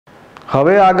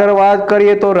હવે આગળ વાત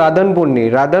કરીએ તો રાધનપુરની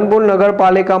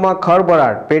નગરપાલિકામાં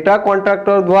ખળભળાટ પેટા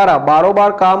કોન્ટ્રાક્ટર દ્વારા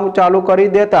બારોબાર કામ ચાલુ કરી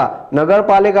દેતા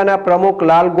નગરપાલિકાના પ્રમુખ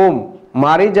લાલ ગુમ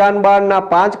મારી જાન બહારના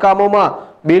 5 કામોમાં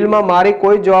બિલમાં મારી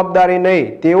કોઈ જવાબદારી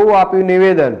નહીં તેવું આપ્યું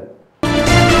નિવેદન।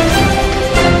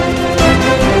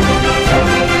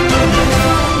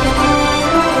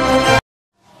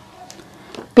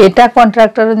 પેટા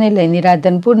કોન્ટ્રાક્ટરોને લઈને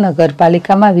રાધનપુર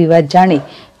નગરપાલિકામાં વિવાદ જાણી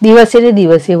દિવસે ને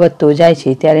દિવસે વધતો જાય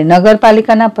છે ત્યારે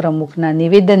નગરપાલિકાના પ્રમુખના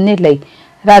નિવેદનને લઈ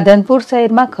રાધનપુર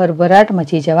શહેરમાં ખળભળાટ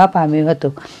મચી જવા પામ્યો હતો।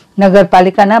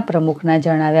 નગરપાલિકાના પ્રમુખના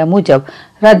જણાવ્યા મુજબ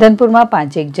રાધનપુરમાં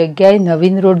 5 જગ્યાએ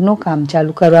નવીન રોડનું કામ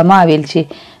ચાલુ કરવામાં આવેલ છે,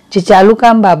 જે ચાલુ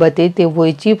કામ બાબતે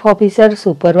તેઓએ ચીફ ઓફિસર,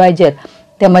 સુપરવાઇઝર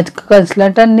તેમજ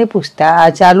કન્સલ્ટન્ટને પૂછતા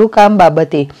આ ચાલુ કામ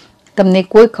બાબતે તમને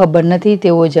કોઈ ખબર નથી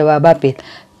તેવો જવાબ આપેલ।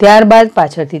 ત્યારબાદ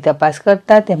પાછળથી તપાસ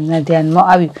કરતા તેમના ધ્યાનમાં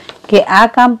આવ્યું કે આ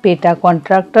કામ પેટા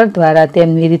કોન્ટ્રાક્ટર દ્વારા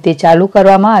તેમની રીતે ચાલુ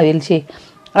કરવામાં આવેલ છે।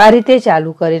 આ રીતે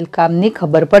ચાલુ કરેલ કામની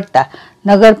ખબર પડતા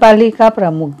નગરપાલિકા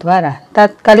પ્રમુખ દ્વારા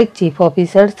તાત્કાલિક ચીફ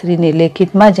ઓફિસર શ્રીને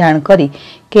લેખિતમાં જાણ કરી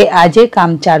કે આ જે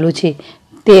કામ ચાલુ છે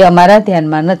તે અમારા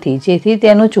ધ્યાનમાં નથી, જેથી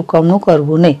તેનું ચૂકવણું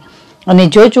કરવું નહીં અને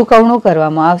જો ચૂકવણું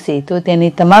કરવામાં આવશે તો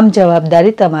તેની તમામ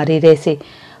જવાબદારી તમારી રહેશે।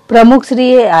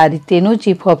 પ્રમુખશ્રીએ આ રીતેનું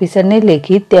ચીફ ઓફિસરને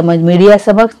લેખિત તેમજ મીડિયા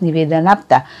સમક્ષ નિવેદન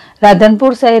આપતા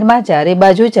રાધનપુર શહેરમાં ચારે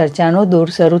બાજુ ચર્ચાનો દોર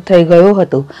શરૂ થઈ ગયો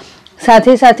હતો।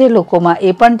 સાથે સાથે લોકોમાં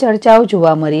એ પણ ચર્ચાઓ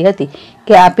જોવા મળી હતી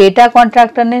કે આ પેટા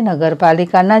કોન્ટ્રાક્ટરને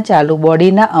નગરપાલિકાના ચાલુ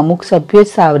બોડીના અમુક સભ્યો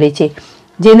જ સાવરે છે,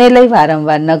 જેને લઈ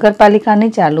વારંવાર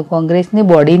નગરપાલિકાની ચાલુ કોંગ્રેસની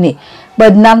બોડીને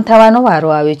બદનામ થવાનો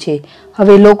વારો આવ્યો છે।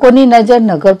 હવે લોકોની નજર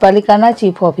નગરપાલિકાના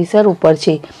ચીફ ઓફિસર ઉપર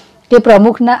છે કે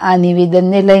પ્રમુખના આ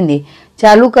નિવેદનને લઈને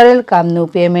ચાલુ કરેલ કામનું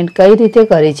પેમેન્ટ કઈ રીતે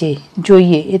કરે છે,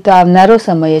 જોઈએ એ તો આવનારો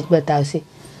સમય જ બતાવશે।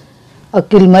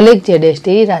 અકિલ મલિક,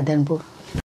 ZSTV, રાધનપુર।